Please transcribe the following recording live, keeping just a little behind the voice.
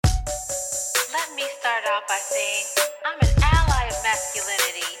out by saying, I'm an ally of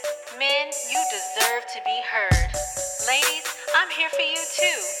masculinity. Men, you deserve to be heard. Ladies, I'm here for you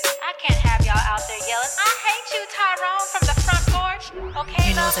too. I can't have y'all out there yelling, I hate you, Tyrone, from the front porch. Okay,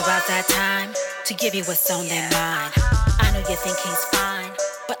 You know it's about that time to give you what's on their mind. I know you think he's fine,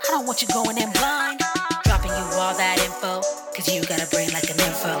 but I don't want you going in blind. Dropping you all that info, cause you got a brain like an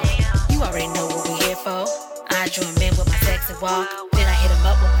info. You already know what we're here for. I drew him in with my sexy walk, then I hit him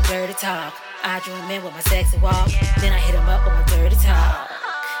up with my dirty talk. I drew him in with my sexy walk, then I hit him up with my dirty talk.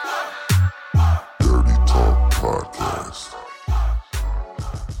 Dirty Talk Podcast.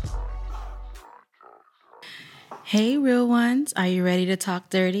 Hey, real ones. Are you ready to talk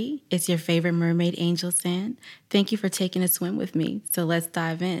dirty? It's your favorite mermaid, Angel Sand. Thank you for taking a swim with me. So let's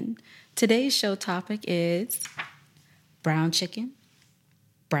dive in. Today's show topic is brown chicken,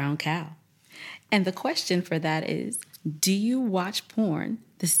 brown cow. And the question for that is, do you watch porn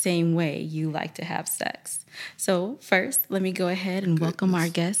the same way you like to have sex? So first, let me go ahead and welcome our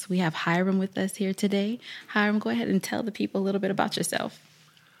guests. We have Hiram with us here today. Hiram, go ahead and tell the people a little bit about yourself.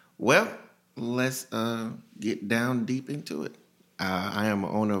 Well, let's get down deep into it. I am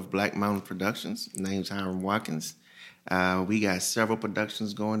owner of Black Mountain Productions. Name's Hiram Watkins. We got several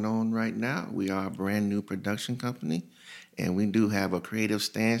productions going on right now. We are a brand new production company, and we do have a creative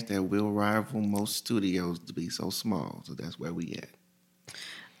stance that will rival most studios to be so small. So that's where we at.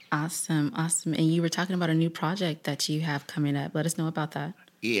 Awesome. And you were talking about a new project that you have coming up. Let us know about that.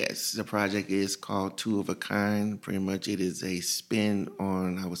 Yes, the project is called Two of a Kind. Pretty much it is a spin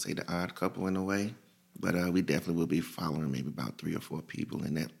on, I would say, The Odd Couple in a way. But we definitely will be following maybe about 3 or 4 people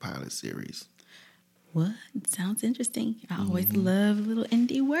in that pilot series. What? Sounds interesting. I always love little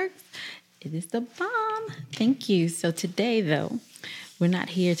indie works. It is the bomb. Thank you. So today, though, we're not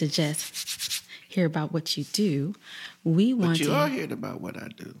here to just hear about what you do. We want But you to... are hearing about what I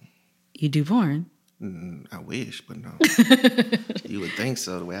do. You do porn? I wish, but no. You would think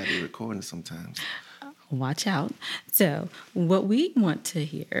so, the way I be recording sometimes. Watch out. So what we want to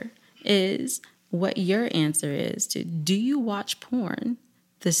hear is what your answer is to, do you watch porn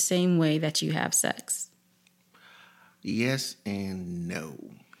the same way that you have sex? Yes and no.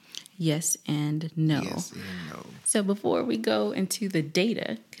 Yes and no. Yes and no. So before we go into the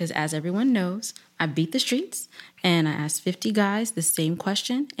data, because as everyone knows, I beat the streets and I asked 50 guys the same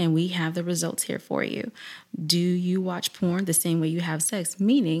question, and we have the results here for you. Do you watch porn the same way you have sex?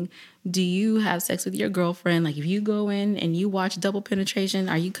 Meaning, do you have sex with your girlfriend? Like if you go in and you watch double penetration,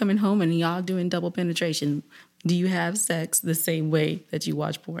 are you coming home and y'all doing double penetration? Do you have sex the same way that you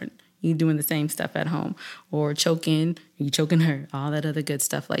watch porn? You doing the same stuff at home, or choking, you choking her, all that other good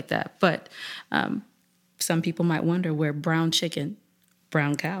stuff like that. But some people might wonder where brown chicken,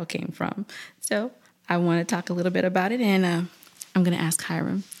 brown cow came from. So I want to talk a little bit about it, and I'm going to ask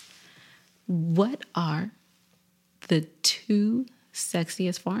Hiram, what are the 2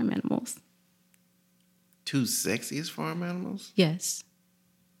 sexiest farm animals? 2 sexiest farm animals? Yes.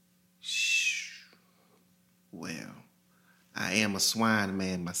 Well, I am a swine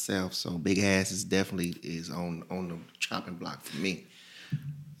man myself, so big ass is definitely on the chopping block for me.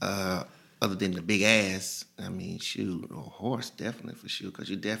 Other than the big ass, I mean, shoot, a horse definitely for sure, because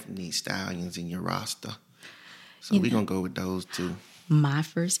you definitely need stallions in your roster. So we're going to go with those 2. My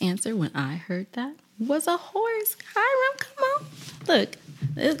first answer when I heard that was a horse. Hiram, come on. Look,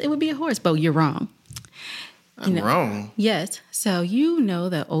 it would be a horse, but you're wrong. I'm wrong? Yes. So you know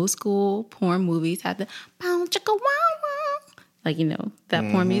that old school porn movies had the bow chicka wow wow, like, you know,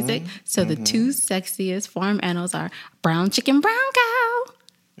 that porn music. So the 2 sexiest farm animals are brown chicken, brown cow.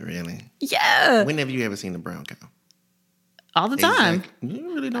 Really? Yeah. When have you ever seen a brown cow? All the time. Exactly.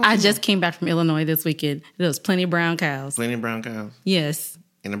 You really don't I see just came back from Illinois this weekend. There was plenty of brown cows. plenty of brown cows Yes.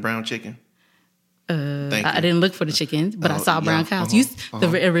 and a brown chicken. Thank I you. didn't look for the chickens, but I saw brown yeah, cows.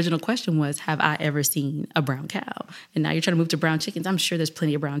 The original question was, have I ever seen a brown cow? And now you're trying to move to brown chickens. I'm sure there's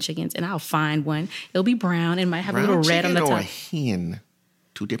plenty of brown chickens, and I'll find one. It'll be brown and might have a little red on the Brown top. chicken or a hen?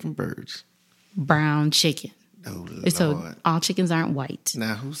 2 different birds. Brown chicken. Oh, Lord. So all chickens aren't white.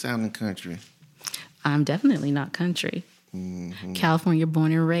 Now, who's sounding country? I'm definitely not country. Mm-hmm. California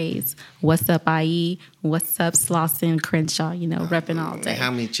born and raised. What's up, IE? What's up, Slauson, Crenshaw? You know, repping all day.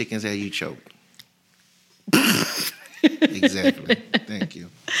 How many chickens have you choked? Exactly. Thank you.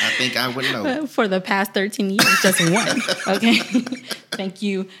 I think I would know. For the past 13 years, just one. Okay. Thank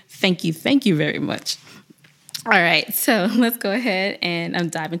you very much. All right, so let's go ahead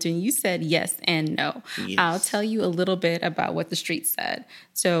and dive into it. You said yes and no. Yes. I'll tell you a little bit about what the street said.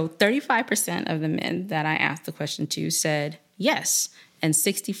 So 35% of the men that I asked the question to said yes, and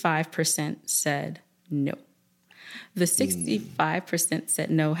 65% said no. The 65% said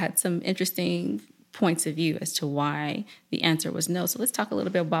no had some interesting points of view as to why the answer was no. So let's talk a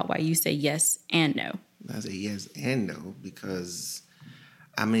little bit about why you say yes and no. I say yes and no because,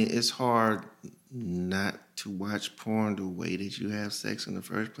 I mean, it's hard not to watch porn the way that you have sex in the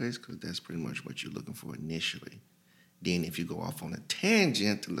first place because that's pretty much what you're looking for initially. Then if you go off on a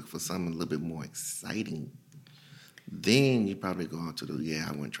tangent to look for something a little bit more exciting, then you probably go on to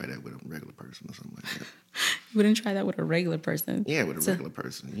I wouldn't try that with a regular person or something like that. You wouldn't try that with a regular person? Yeah, with a regular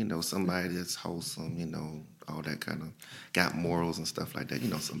person. You know, somebody that's wholesome, you know, all that kind of, got morals and stuff like that. You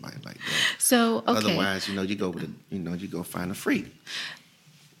know, somebody like that. So, okay. Otherwise, you know, you go with you go find a freak.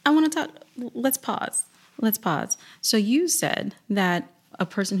 I want to talk, let's pause. So you said that a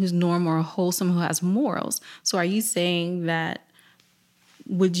person who's normal or wholesome, who has morals. So are you saying that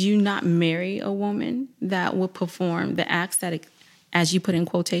would you not marry a woman that would perform the acts that, as you put in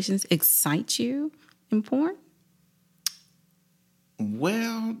quotations, excite you in porn?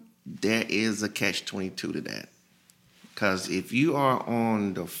 Well, there is a catch-22 to that. Because if you are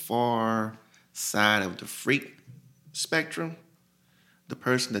on the far side of the freak spectrum, the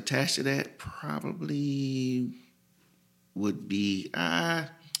person attached to that probably would be, I'll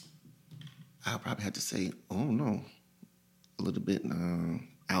probably have to say, a little bit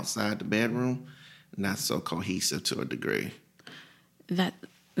outside the bedroom, not so cohesive to a degree. That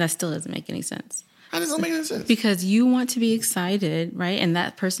still doesn't make any sense. How does that make any sense? Because you want to be excited, right? And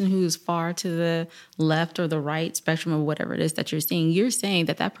that person who's far to the left or the right spectrum of whatever it is that you're saying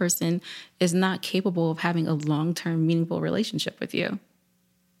that person is not capable of having a long-term, meaningful relationship with you.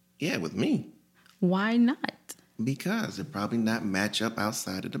 Yeah, with me. Why not? Because it probably not match up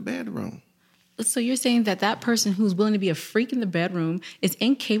outside of the bedroom. So you're saying that person who's willing to be a freak in the bedroom is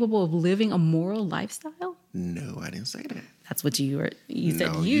incapable of living a moral lifestyle? No, I didn't say that. That's what you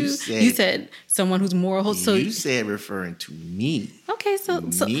said. No, You said someone who's moral. So you said referring to me. Okay, so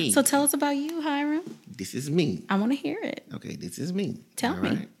tell us about you, Hiram. This is me. I want to hear it. Okay, this is me. Tell me.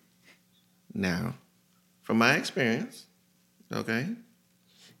 Right? Now, from my experience, okay,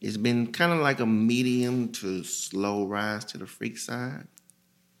 it's been kind of like a medium to slow rise to the freak side.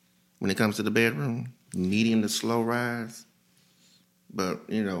 When it comes to the bedroom, medium to slow rise. But,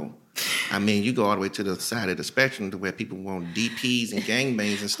 you know, I mean, you go all the way to the side of the spectrum to where people want DPs and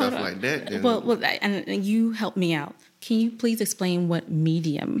gangbangs and stuff like that. Then, well, and you help me out. Can you please explain what's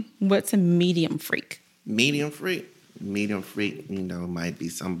a medium freak? Medium freak, you know, might be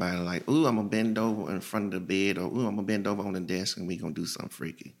somebody like, ooh, I'm going to bend over in front of the bed, or ooh, I'm going to bend over on the desk and we're going to do something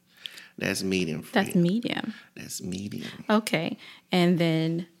freaky. That's medium freak. That's medium. Okay. And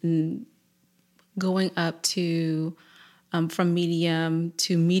then going up to from medium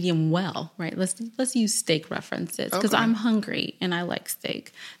to medium well, right? Let's use steak references because I'm hungry and I like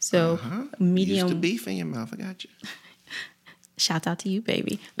steak. So medium. Used to beef in your mouth. I got you. Shout out to you,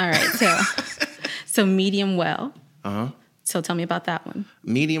 baby. All right. So medium well. So tell me about that one.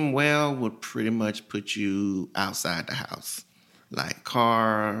 Medium well would pretty much put you outside the house, like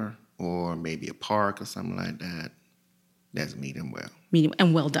car or maybe a park or something like that. That's medium well. Medium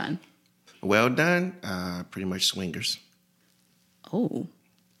and well done. Well done, pretty much swingers. Oh,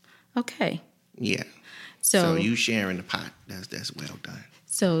 okay. Yeah. So you sharing the pot, that's well done.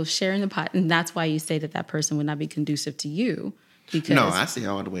 So sharing the pot, and that's why you say that person would not be conducive to you. Because no, I say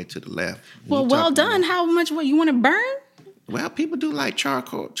all the way to the left. Well done. How much? What you want to burn? Well, people do like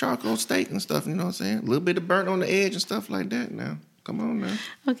charcoal steak and stuff. You know what I'm saying? A little bit of burnt on the edge and stuff like that. Now, come on now.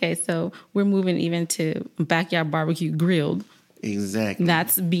 Okay, so we're moving even to backyard barbecue grilled. Exactly.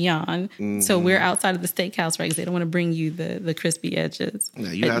 That's beyond. Mm-hmm. So we're outside of the steakhouse, right? Because they don't want to bring you the crispy edges.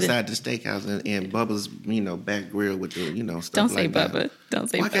 No, you're outside the steakhouse and Bubba's, back grill with the, stuff don't like that. Bubba. Don't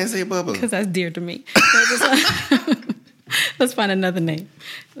say Why Bubba. Can't say Bubba? Because that's dear to me. Let's find another name.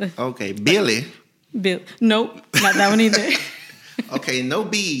 Okay, Billy. Bill. Nope, not that one either. Okay, no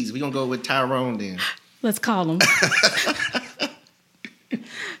B's. We're going to go with Tyrone then. Let's call him.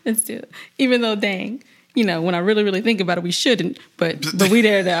 Let's do it. Even though, dang, when I really, really think about it, we shouldn't. But we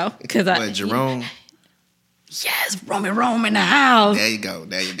there now. Jerome? Yes, Rome in the house. There you go.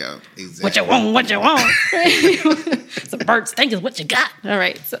 Exactly. What you want? Some burnt steak is what you got. All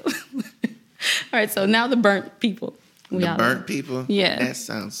right, so now the burnt people. The burnt people? Yeah. That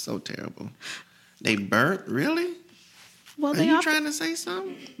sounds so terrible. They burnt? Really? Well, Are you trying to say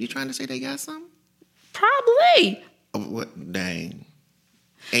something? You trying to say they got something? Probably. Oh, what? Dang.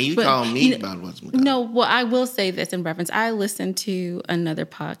 And you call me about what's going on. No, well, I will say this in reference. I listened to another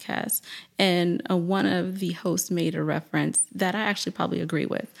podcast, and one of the hosts made a reference that I actually probably agree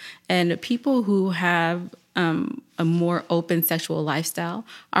with. And people who have a more open sexual lifestyle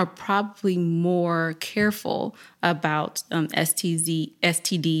are probably more careful about STDs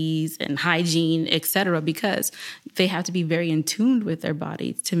and hygiene, etc., because they have to be very in tune with their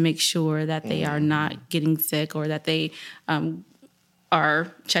bodies to make sure that they are not getting sick, or that they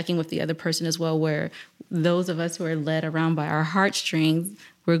are checking with the other person as well, where those of us who are led around by our heartstrings,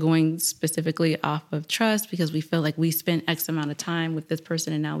 we're going specifically off of trust because we feel like we spent X amount of time with this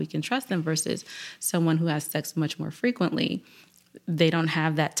person and now we can trust them, versus someone who has sex much more frequently. They don't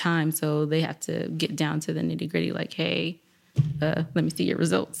have that time, so they have to get down to the nitty gritty like, hey, let me see your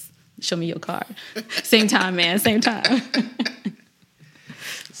results. Show me your card. Same time, man, same time.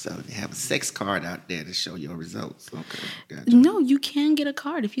 So they have a sex card out there to show your results. Okay, gotcha. No, you can get a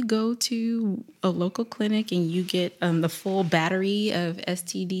card if you go to a local clinic and you get the full battery of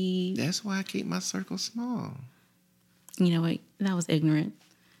STD. That's why I keep my circle small. You know what? That was ignorant.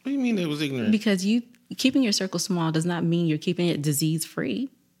 What do you mean that was ignorant? Because keeping your circle small does not mean you're keeping it disease free.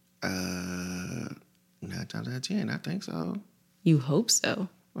 9 times out of 10, I think so. You hope so.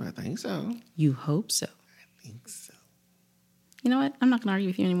 Well, I think so. You hope so. I think so. You know what? I'm not going to argue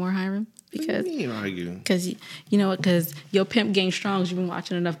with you anymore, Hiram. Because, what do you mean argue? Because, you know what? Because your pimp game strong because you've been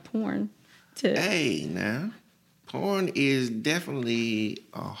watching enough porn to... Hey, now, porn is definitely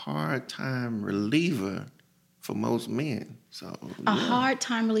a hard time reliever for most men. So A hard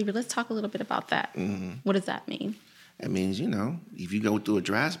time reliever. Let's talk a little bit about that. Mm-hmm. What does that mean? That means, if you go through a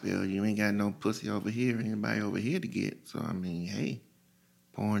dry spell, you ain't got no pussy over here or anybody over here to get. So, hey,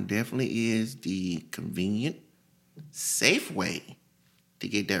 porn definitely is the convenient, safe way to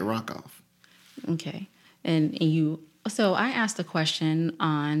get that rock off. Okay. So I asked a question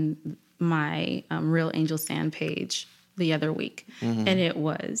on my Real Angel Sand page the other week, and it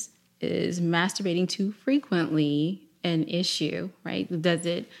was, is masturbating too frequently an issue, right? Does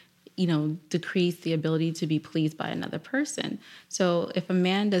it, decrease the ability to be pleased by another person? So if a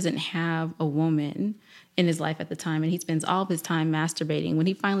man doesn't have a woman in his life at the time and he spends all of his time masturbating, when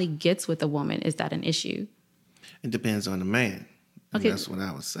he finally gets with a woman, is that an issue? It depends on the man. Okay. That's what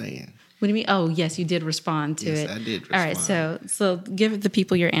I was saying. What do you mean? Oh, yes, you did respond to it. Yes, I did respond. All right, so give the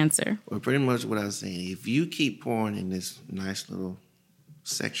people your answer. Well, pretty much what I was saying. If you keep porn in this nice little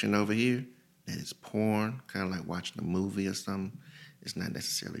section over here, that is porn, kind of like watching a movie or something, it's not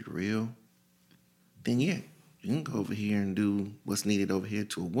necessarily real, then yeah, you can go over here and do what's needed over here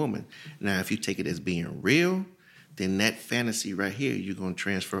to a woman. Now, if you take it as being real, then that fantasy right here, you're going to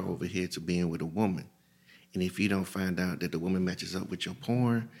transfer over here to being with a woman. And if you don't find out that the woman matches up with your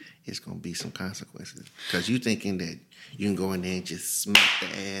porn, it's going to be some consequences. Because you thinking that you can go in there and just smack the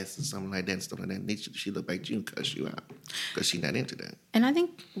ass or something like that and stuff like that. And she look back at you and cuss you out because she's not into that. And I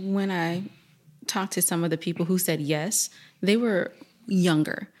think when I talked to some of the people who said yes, they were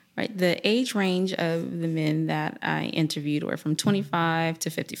younger, right? The age range of the men that I interviewed were from 25 to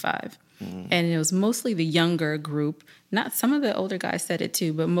 55. And it was mostly the younger group. Not some of the older guys said it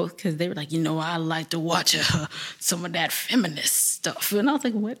too, but most, because they were like, I like to watch some of that feminist stuff. And I was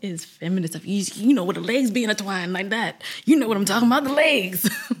like, what is feminist stuff? You know, with the legs being intertwined like that. You know what I'm talking about, the legs.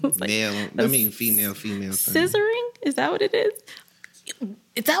 Female. Scissoring? Is that what it is?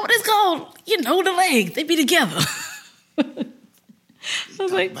 Is that what it's called? The legs, they be together. I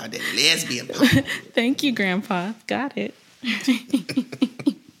was like, about that lesbian part. Thank you, Grandpa. Got it.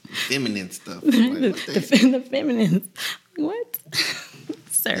 Feminine stuff. The feminine. What?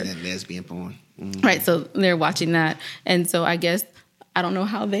 Sir. And that lesbian porn. Mm-hmm. Right, so they're watching that. And so I guess, I don't know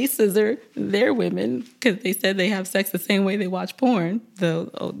how they scissor their women, because they said they have sex the same way they watch porn.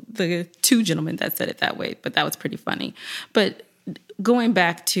 The two gentlemen that said it that way, but that was pretty funny. But going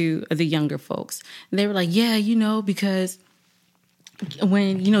back to the younger folks, they were like, yeah, because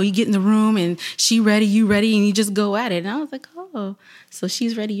when, you get in the room and she ready, you ready, and you just go at it. And I was like, oh, so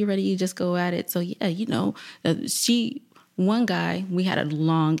she's ready, you ready, you just go at it. So, yeah, one guy, we had a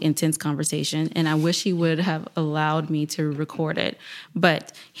long, intense conversation, and I wish he would have allowed me to record it.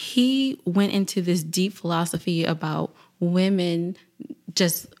 But he went into this deep philosophy about women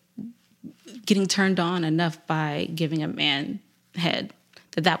just getting turned on enough by giving a man head,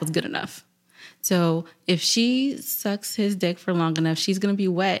 that was good enough. So if she sucks his dick for long enough, she's going to be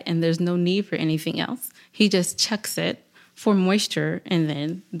wet and there's no need for anything else. He just chucks it for moisture and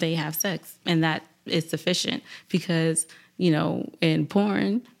then they have sex. And that is sufficient because, in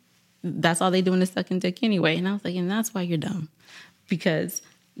porn, that's all they doing is sucking dick anyway. And I was like, and that's why you're dumb. Because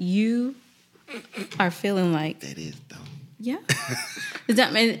you are feeling like... That is dumb. Yeah.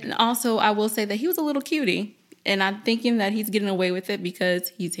 And also, I will say that he was a little cutie. And I'm thinking that he's getting away with it because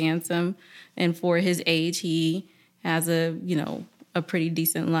he's handsome. And for his age, he has a pretty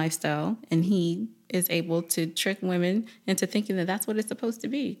decent lifestyle. And he is able to trick women into thinking that that's what it's supposed to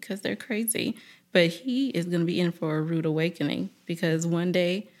be because they're crazy. But he is going to be in for a rude awakening because one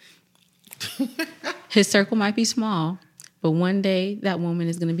day his circle might be small, but one day that woman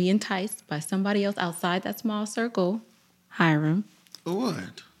is going to be enticed by somebody else outside that small circle, Hiram.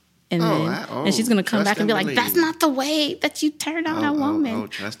 What? And and she's going to come back and be like, that's not the way that you turn on a woman.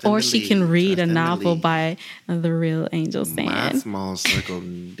 Or she can read a novel by the real Angel Sand. My small circle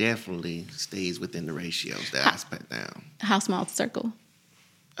definitely stays within the ratios that I spent down. How small is the circle?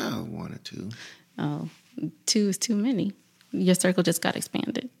 Oh, 1 or 2. Oh, 2 is too many. Your circle just got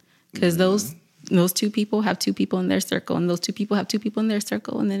expanded. Because those 2 people have 2 people in their circle, and those 2 people have 2 people in their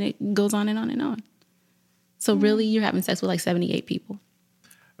circle, and then it goes on and on and on. So really, you're having sex with like 78 people.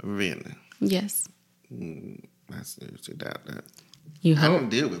 Really? Yes. I seriously doubt that. You I hope. don't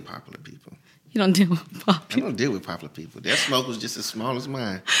deal with popular people. You don't deal with I popular. don't deal with popular people. Their smoke was just as small as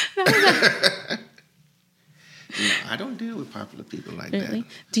mine. No, I don't deal with popular people like Really?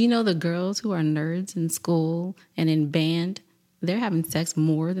 that. Do you know the girls who are nerds in school and in band, they're having sex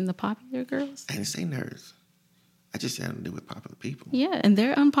more than the popular girls? I didn't say nerds. I just said I don't deal with popular people. Yeah, and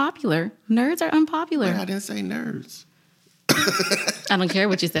they're unpopular. Nerds are unpopular. But I didn't say nerds. I don't care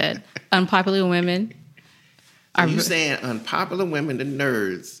what you said. Unpopular women Are you saying unpopular women, the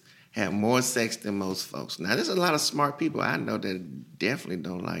nerds, have more sex than most folks? Now, there's a lot of smart people I know that definitely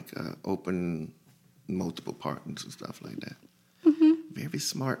don't like open multiple partners and stuff like that. Mm-hmm. Very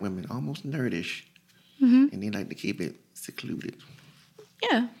smart women, almost nerdish. Mm-hmm. And they like to keep it secluded.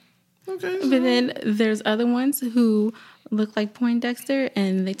 Yeah. Okay. But then there's other ones who look like Poindexter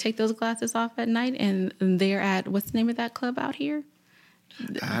and they take those glasses off at night and they're at, what's the name of that club out here?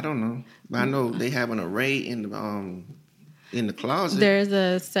 I don't know. I know they have an array in the closet. There's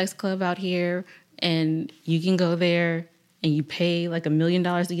a sex club out here and you can go there and you pay like $1 million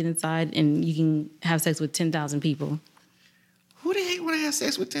to get inside and you can have sex with 10,000 people. Who the heck want to have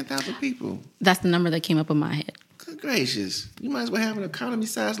sex with 10,000 people? That's the number that came up in my head. Good gracious. You might as well have an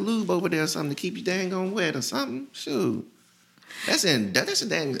economy-sized lube over there or something to keep you dang on wet or something. Shoot. That's a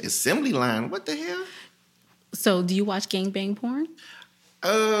dang assembly line. What the hell? So do you watch gangbang porn?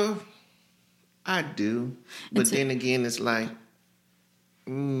 I do. But then again, it's like,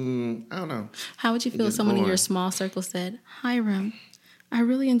 I don't know. How would you feel if someone in your small circle said, Hiram, I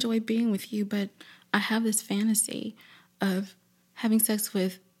really enjoy being with you, but I have this fantasy of having sex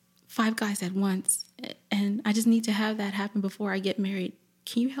with 5 guys at once, and I just need to have that happen before I get married.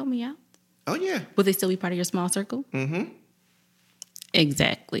 Can you help me out? Oh, yeah. Would they still be part of your small circle? Mm-hmm.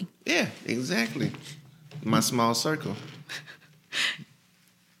 Exactly. Yeah, exactly. My small circle.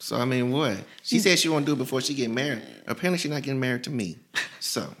 So, I mean, what? She said she won't do it before she get married. Apparently, she's not getting married to me.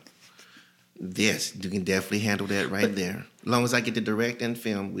 So, yes, you can definitely handle that right there. As long as I get to direct and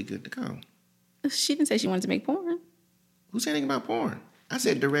film, we good to go. She didn't say she wanted to make porn. Who said anything about porn? I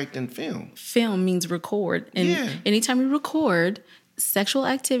said direct and film. Film means record. And anytime you record sexual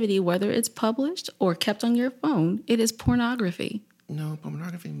activity, whether it's published or kept on your phone, it is pornography. No,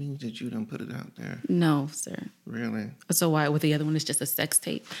 pornography means that you don't put it out there. No, sir. Really? So why with the other one, it's just a sex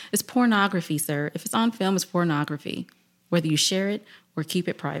tape? It's pornography, sir. If it's on film, it's pornography. Whether you share it or keep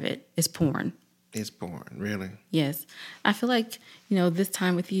it private, it's porn. It's porn, really? Yes. I feel like, this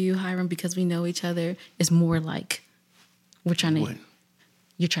time with you, Hiram, because we know each other, is more like we're trying to... What?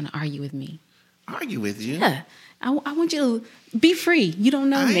 You're trying to argue with me. Argue with you? Yeah. I want you to be free. You don't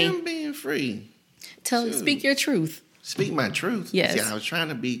know me. I am being free. Speak your truth. Speak my truth? Yes. See, I was trying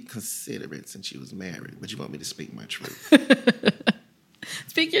to be considerate since she was married, but you want me to speak my truth.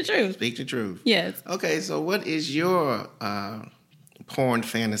 Speak your truth. Speak the truth. Yes. Okay, so what is your porn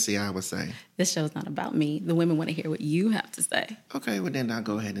fantasy, I would say? This show's not about me. The women want to hear what you have to say. Okay, well then I'll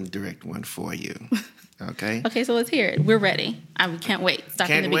go ahead and direct one for you. Okay? Okay, so let's hear it. We're ready. We can't wait. Start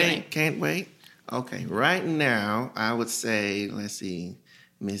from the beginning. Can't wait. Okay, right now, I would say, let's see,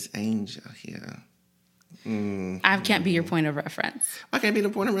 Miss Angel here. I can't be your point of reference. I can't be the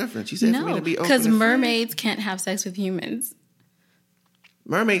point of reference. You said for me to be open. Because mermaids can't have sex with humans.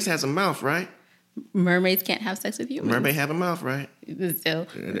 Mermaids has a mouth, right? Mermaids can't have sex with humans. Mermaid have a mouth, right? Still.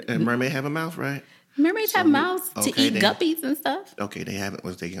 Mermaid have a mouth, right? Mermaids have mouths to eat guppies and stuff. Okay, they have it.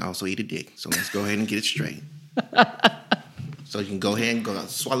 Well, they can also eat a dick. So let's go ahead and get it straight. So you can go ahead and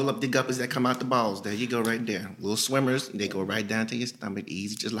swallow up the guppies that come out the balls. There you go, right there. Little swimmers, they go right down to your stomach,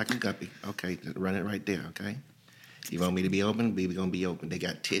 easy, just like a guppy. Okay, just run it right there, okay? You want me to be open? We're going to be open. They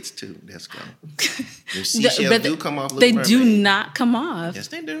got tits, too. Let's go. Your seashells do come off. They do not come off. Yes,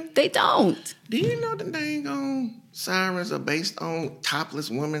 they do. They don't. Do you know the dang sirens are based on topless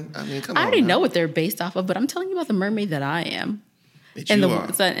women? I mean, come on. I already know what they're based off of, but I'm telling you about the mermaid that I am. That And you the are.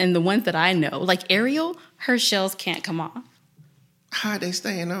 ones and the ones that I know, like Ariel, her shells can't come off. How are they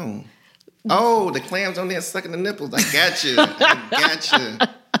staying on? Oh, the clams on there sucking the nipples. I got you. I got you.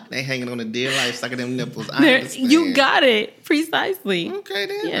 They hanging on the dear life, sucking them nipples. I understand. You got it precisely. Okay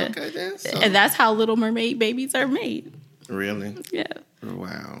then. Yeah. Okay then. So, And that's how Little Mermaid babies are made. really? Yeah.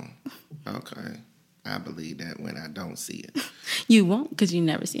 Wow. Okay. I believe that when I don't see it You won't because you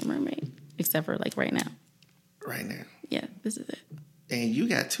never see a mermaid except for like right now. right now. Yeah, this is it. And you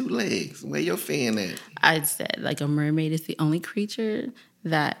got 2 legs. Where your fin at? I said like a mermaid is the only creature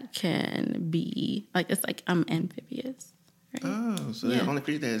that can be like, it's like I'm amphibious. Right? Oh, so Yeah. the only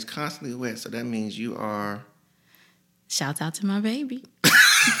creature that is constantly wet. So that means you are. Shouts out to my baby.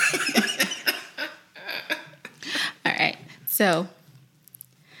 All right. So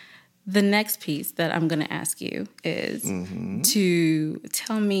the next piece that I'm going to ask you is to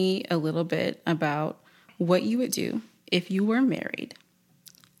tell me a little bit about what you would do if you were married.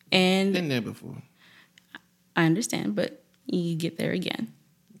 And Been there before. I understand, but you get there again,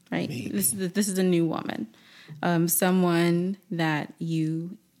 right? Maybe. This is a new woman, someone that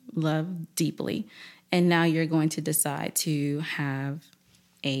you love deeply, and now you're going to decide to have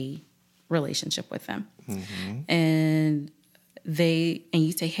a relationship with them, and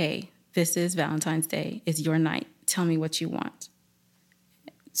you say, "Hey, this is Valentine's Day. It's your night. Tell me what you want."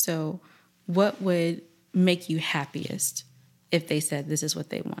 So, what would make you happiest if they said this is what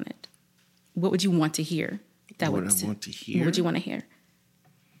they wanted? What would you want to hear? What would I want to hear? What would you want to hear?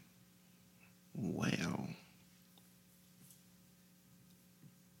 Well.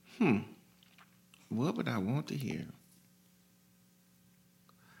 What would I want to hear?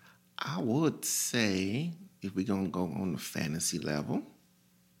 I would say, if we're going to go on the fantasy level,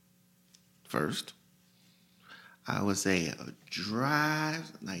 first, I would say a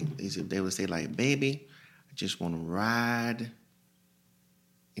drive, like they would say, like, baby, I just want to ride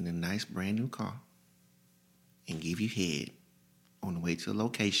in a nice brand new car and give you head on the way to the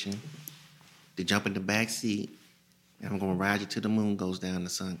location, to jump in the back seat, and I'm going to ride you till the moon goes down, the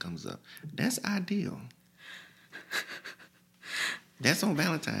sun comes up. That's ideal. That's on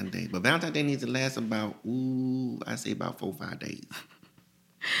Valentine's Day. But Valentine's Day needs to last about, I say about 4 or 5 days.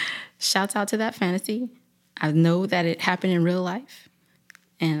 Shouts out to that fantasy. I know that it happened in real life.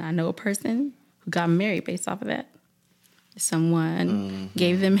 And I know a person who got married based off of that. Someone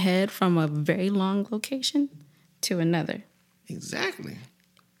gave them head from a very long location to another. Exactly.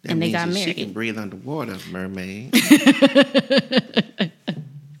 That And they means got that married. She can breathe underwater, mermaid. That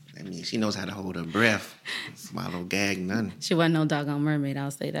means she knows how to hold her breath, swallow, gag, none. She wasn't no doggone mermaid, I'll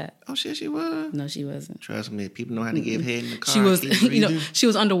say that. Oh, shit, she was. No, she wasn't. Trust me, people know how to give head in the car. She was, keep breathing. she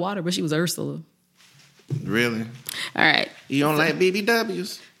was underwater, but she was Ursula. Really? All right. You don't like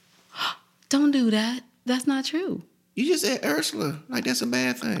BBWs? Don't do that. That's not true. You just said Ursula. Like, that's a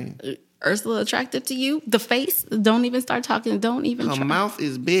bad thing. Ursula attractive to you? The face? Don't even start talking. Don't even Her try. mouth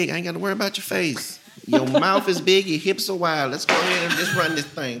is big. I ain't got to worry about your face. Your mouth is big. Your hips are wide. Let's go ahead and just run this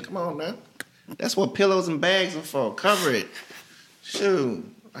thing. Come on now. That's what pillows and bags are for. Cover it. Shoot.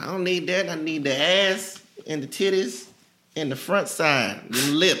 I don't need that. I need the ass and the titties and the front side.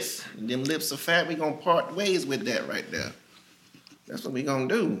 Them lips. Them lips are fat. We going to part ways with that right there. That's what we going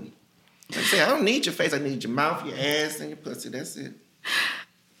to do. Like I say, I don't need your face. I need your mouth, your ass, and your pussy. That's it.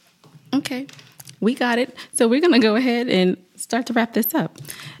 Okay. We got it. So we're going to go ahead and start to wrap this up.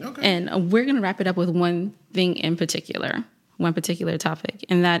 Okay. And we're going to wrap it up with one thing in particular, one particular topic.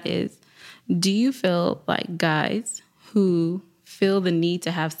 And that is, do you feel like guys who feel the need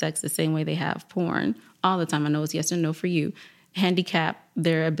to have sex the same way they have porn all the time, I know it's yes or no for you, handicap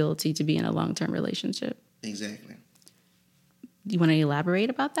their ability to be in a long-term relationship? Exactly. Do you want to elaborate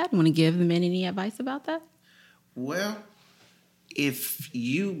about that? You want to give the men any advice about that? Well, if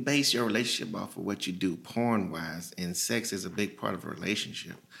you base your relationship off of what you do porn-wise, and sex is a big part of a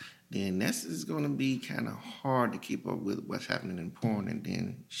relationship, then this is going to be kind of hard to keep up with what's happening in porn, and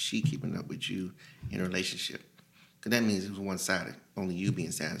then she keeping up with you in a relationship. Because that means it was one-sided, only you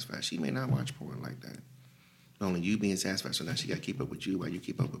being satisfied. She may not watch porn like that. Only you being satisfied, so now she got to keep up with you while you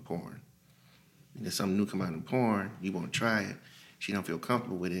keep up with porn. And if something new come out in porn, you won't try it. She don't feel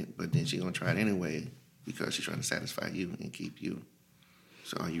comfortable with it, but then she going to try it anyway because she's trying to satisfy you and keep you.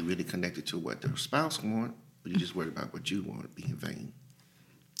 So are you really connected to what their spouse want, or you just worried about what you want, being vain?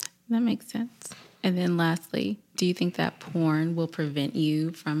 That makes sense. And then lastly, do you think that porn will prevent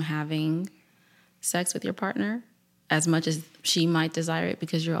you from having sex with your partner as much as she might desire it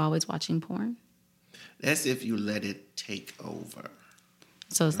because you're always watching porn? That's if you let it take over.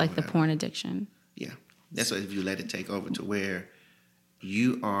 So it's like the porn addiction. Yeah. That's what if you let it take over to where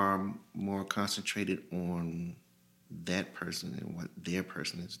you are more concentrated on that person and what their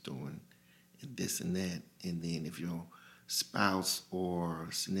person is doing and this and that. And then if your spouse or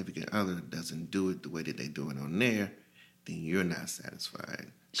significant other doesn't do it the way that they do it on there, then you're not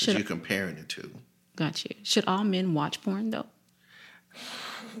satisfied because you're comparing the two. Got you. Should all men watch porn, though?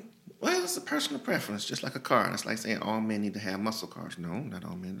 Well, it's a personal preference, just like a car. It's like saying all men need to have muscle cars. No, not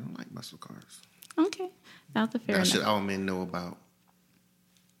all men don't like muscle cars. Okay. That's a fair enough. Should all men know about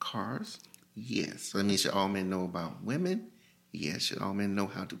cars? Yes. So, I mean, should all men know about women? Yes. Should all men know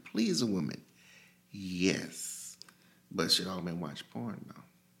how to please a woman? Yes. But should all men watch porn? No.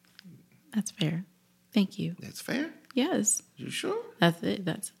 That's fair. Thank you. That's fair? Yes. You sure? That's it.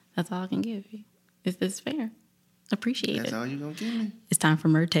 That's all I can give you. It's fair. Appreciate it. That's all you're going to give me? It's time for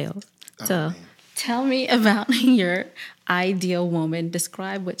Mer Tales. Oh, So man. tell me about your ideal woman.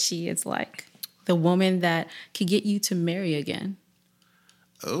 Describe what she is like. The woman that could get you to marry again.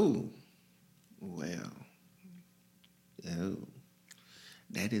 Oh, well. Oh,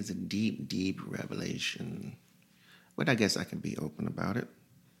 that is a deep, deep revelation. But I guess I can be open about it.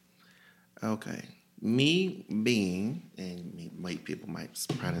 Okay. Me being, and people might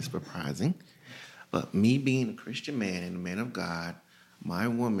find it surprising, but me being a Christian man and a man of God, my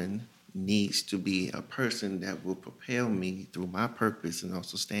woman needs to be a person that will propel me through my purpose and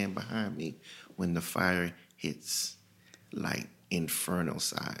also stand behind me when the fire hits like inferno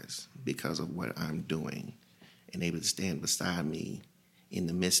size because of what I'm doing, and able to stand beside me in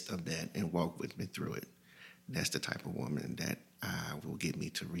the midst of that and walk with me through it. That's the type of woman that will get me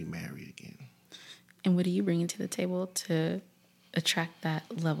to remarry again. And what are you bringing to the table to attract that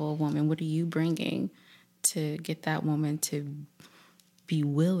level of woman? What are you bringing to get that woman to be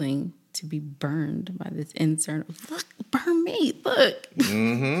willing to be burned by this internal, look, burn me, look.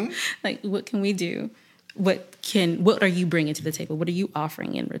 Mm-hmm. Like, what can we do? What are you bringing to the table? What are you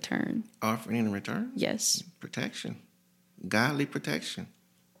offering in return? Offering in return? Yes. Protection. Godly protection.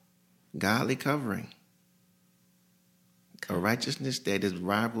 Godly covering. A righteousness that is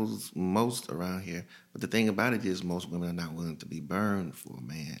rivals most around here. But the thing about it is most women are not willing to be burned for a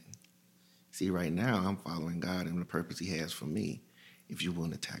man. See, right now, I'm following God and the purpose he has for me. If you're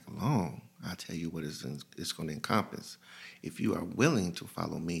willing to tag along, I'll tell you what it's going to encompass. If you are willing to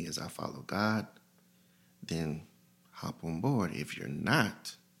follow me as I follow God, then hop on board. If you're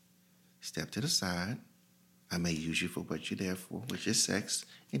not, step to the side. I may use you for what you're there for, which is sex,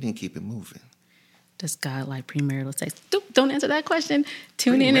 and then keep it moving. Does God like premarital sex? Don't answer that question.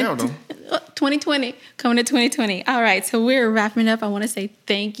 Tune in. 2020, coming to 2020. All right, so we're wrapping up. I want to say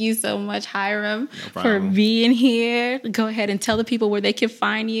thank you so much, Hiram, for being here. Go ahead and tell the people where they can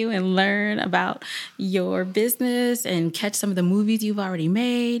find you and learn about your business and catch some of the movies you've already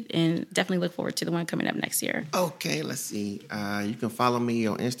made. And definitely look forward to the one coming up next year. Okay, let's see. You can follow me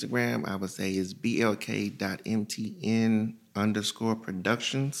on Instagram. I would say it's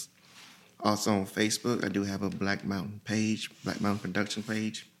blk.mtn_productions. Also on Facebook, I do have a Black Mountain Production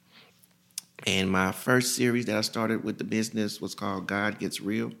page. And my first series that I started with the business was called God Gets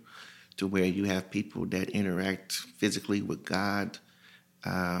Real, to where you have people that interact physically with God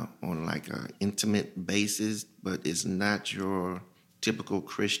on like an intimate basis, but it's not your typical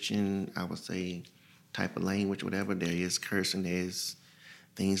Christian, I would say, type of language, whatever. There is cursing, there's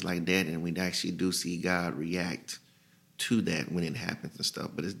things like that, and we actually do see God react to that when it happens and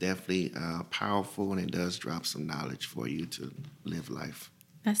stuff. But it's definitely powerful, and it does drop some knowledge for you to live life.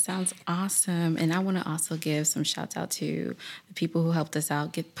 That sounds awesome. And I want to also give some shouts out to the people who helped us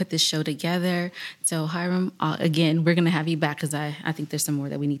out, put this show together. So Hiram, again, we're going to have you back because I think there's some more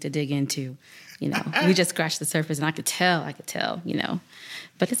that we need to dig into. You know, we just scratched the surface, and I could tell, you know,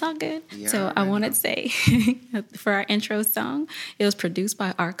 but it's all good. Yeah, so I want to say for our intro song, it was produced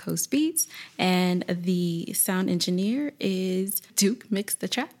by Arcos Beats, and the sound engineer is Duke Mix the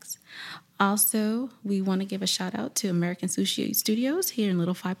Tracks. Also, we want to give a shout out to American Sushi Studios here in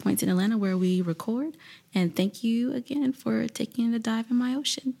Little 5 Points in Atlanta, where we record. And thank you again for taking a dive in my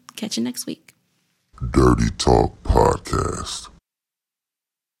ocean. Catch you next week. Dirty Talk Podcast.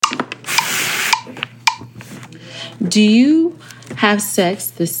 Do you have sex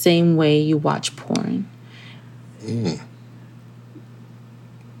the same way you watch porn?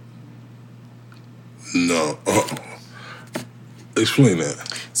 No. Explain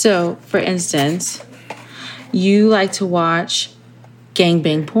that. So, for instance, you like to watch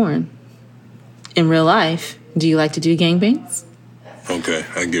gangbang porn. In real life, do you like to do gangbangs? Okay,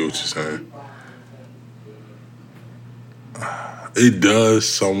 I get what you're saying. It does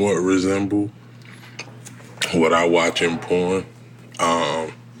somewhat resemble what I watch in porn.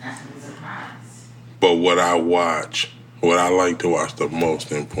 But what I like to watch the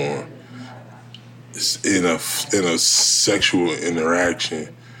most in porn in a sexual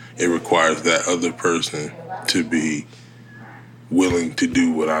interaction, it requires that other person to be willing to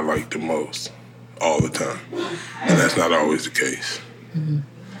do what I like the most all the time. And that's not always the case. Mm-hmm.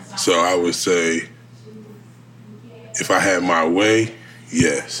 So I would say, if I had my way,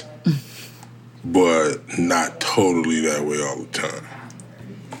 yes. But not totally that way all the time.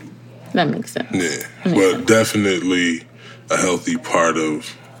 That makes sense. Yeah. But definitely a healthy part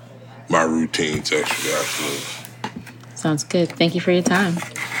of my routine sexually, absolutely. Sounds good. Thank you for your time.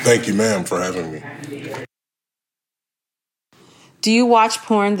 Thank you, ma'am, for having me. Do you watch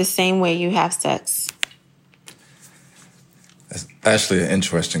porn the same way you have sex? That's actually an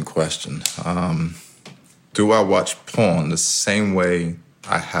interesting question. Do I watch porn the same way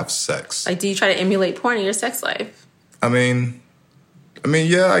I have sex? Like, do you try to emulate porn in your sex life? I mean,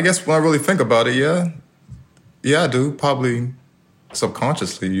 yeah, I guess when I really think about it, yeah. Yeah, I do. Probably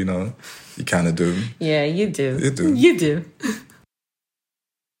subconsciously, you kind of do. Yeah, you do. You do. You do.